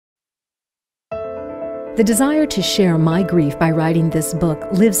The desire to share my grief by writing this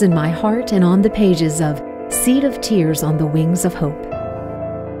book lives in my heart and on the pages of Seed of Tears on the Wings of Hope.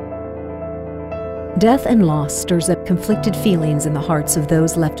 Death and loss stirs up conflicted feelings in the hearts of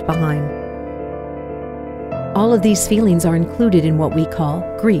those left behind. All of these feelings are included in what we call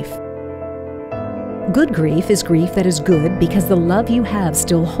grief. Good grief is grief that is good because the love you have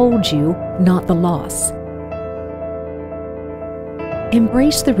still holds you, not the loss.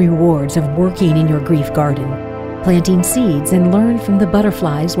 Embrace the rewards of working in your grief garden, planting seeds, and learn from the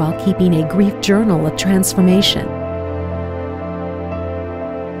butterflies while keeping a grief journal of transformation.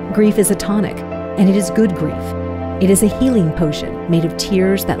 Grief is a tonic, and it is good grief. It is a healing potion made of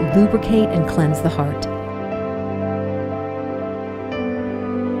tears that lubricate and cleanse the heart.